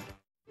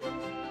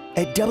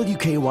 At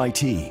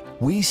WKYT,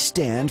 we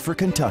stand for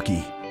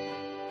Kentucky.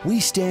 We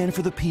stand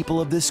for the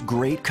people of this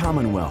great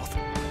Commonwealth.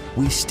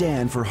 We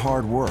stand for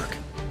hard work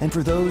and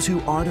for those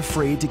who aren't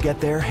afraid to get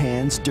their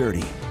hands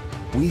dirty.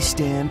 We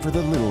stand for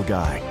the little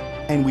guy,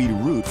 and we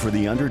root for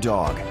the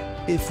underdog,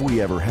 if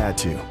we ever had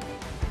to.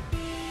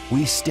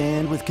 We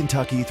stand with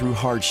Kentucky through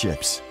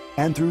hardships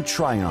and through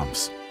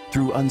triumphs,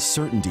 through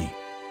uncertainty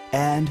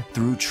and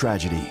through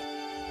tragedy.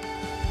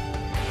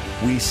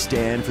 We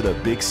stand for the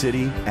big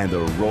city and the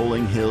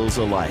rolling hills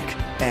alike.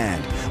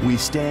 And we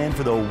stand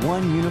for the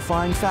one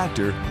unifying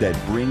factor that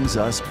brings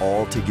us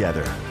all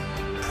together.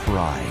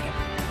 Pride.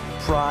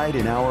 Pride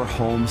in our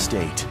home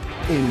state,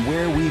 in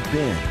where we've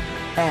been,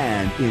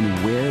 and in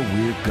where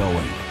we're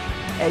going.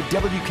 At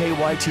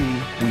WKYT,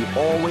 we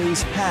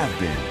always have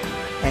been,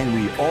 and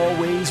we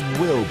always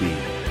will be,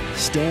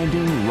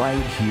 standing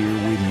right here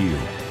with you.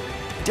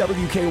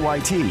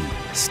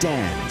 WKYT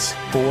stands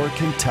for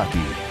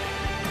Kentucky.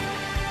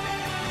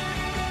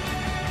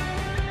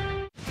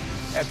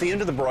 At the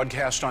end of the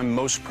broadcast, I'm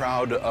most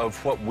proud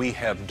of what we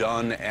have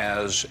done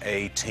as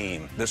a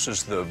team. This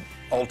is the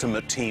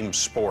ultimate team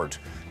sport,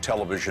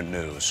 television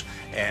news,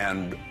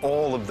 and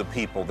all of the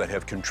people that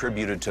have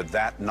contributed to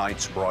that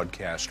night's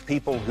broadcast,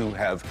 people who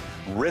have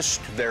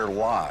risked their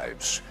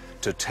lives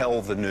to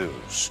tell the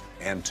news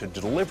and to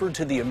deliver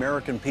to the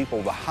American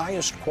people the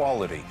highest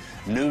quality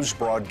news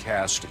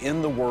broadcast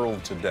in the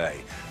world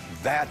today.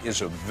 That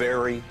is a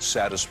very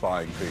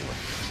satisfying feeling.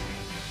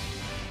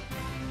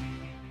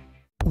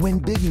 When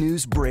big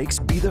news breaks,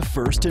 be the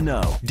first to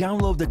know.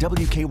 Download the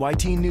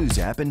WKYT News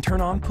app and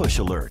turn on push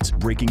alerts.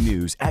 Breaking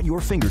news at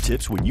your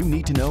fingertips when you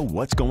need to know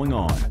what's going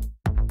on.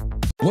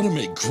 Want to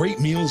make great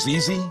meals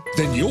easy?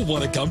 Then you'll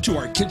want to come to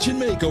our kitchen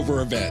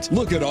makeover event.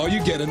 Look at all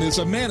you get in this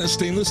Amana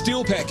stainless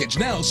steel package,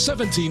 now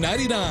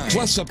 $17.99.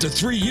 Plus up to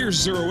 3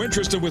 years 0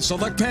 interest and with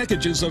select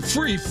packages of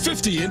free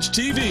 50-inch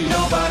TV.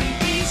 Nobody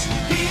beats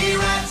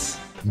P-Rats.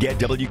 Get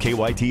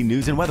WKYT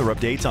news and weather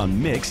updates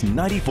on Mix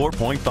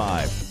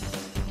 94.5.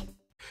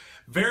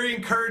 Very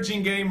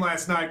encouraging game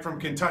last night from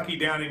Kentucky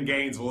down in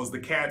Gainesville as the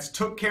Cats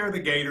took care of the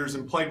Gators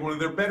and played one of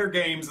their better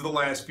games of the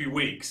last few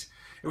weeks.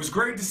 It was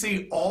great to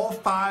see all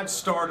 5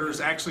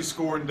 starters actually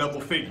score in double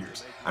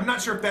figures. I'm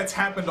not sure if that's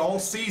happened all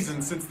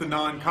season since the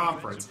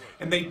non-conference,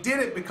 and they did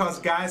it because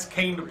guys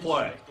came to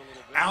play.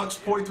 Alex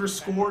Poythress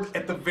scored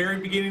at the very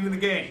beginning of the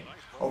game.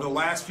 Over the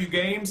last few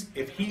games,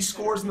 if he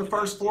scores in the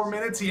first 4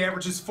 minutes, he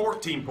averages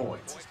 14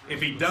 points.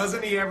 If he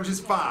doesn't, he averages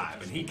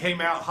 5, and he came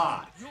out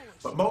hot.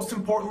 But most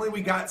importantly,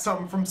 we got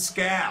something from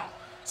Scal.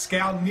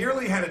 Scal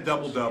nearly had a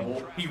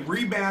double-double. He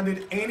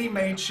rebounded and he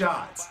made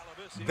shots.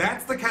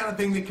 That's the kind of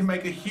thing that can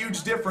make a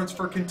huge difference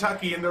for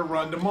Kentucky in their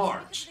run to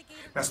March.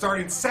 Now,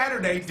 starting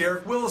Saturday,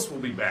 Derek Willis will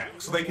be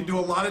back, so they can do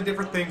a lot of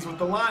different things with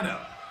the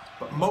lineup.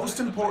 But most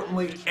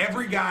importantly,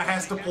 every guy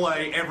has to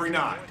play every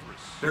night.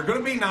 There are going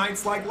to be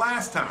nights like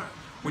last time,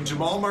 when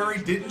Jamal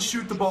Murray didn't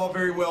shoot the ball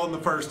very well in the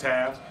first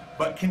half,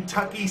 but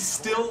Kentucky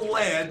still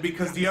led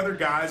because the other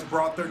guys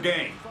brought their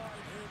game.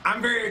 I'm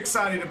very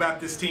excited about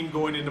this team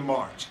going into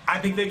March. I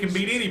think they can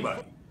beat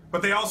anybody,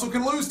 but they also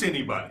can lose to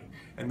anybody.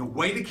 And the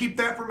way to keep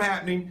that from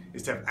happening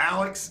is to have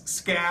Alex,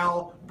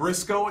 Scal,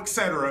 Briscoe,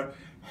 etc.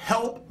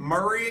 help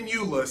Murray and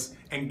Euless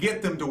and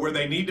get them to where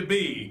they need to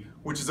be,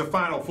 which is a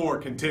Final Four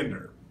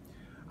contender.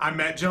 I'm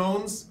Matt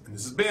Jones, and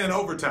this has been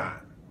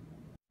Overtime.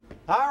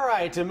 All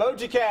right,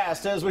 Emoji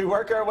Cast, as we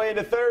work our way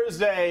into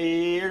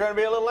Thursday, you're going to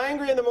be a little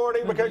angry in the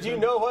morning because you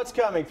know what's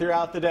coming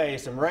throughout the day.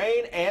 Some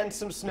rain and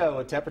some snow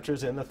with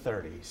temperatures in the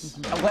 30s.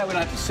 I'm glad we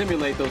don't have to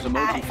simulate those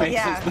emoji faces,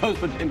 yeah.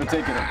 those in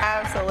particular.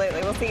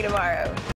 Absolutely. We'll see you tomorrow.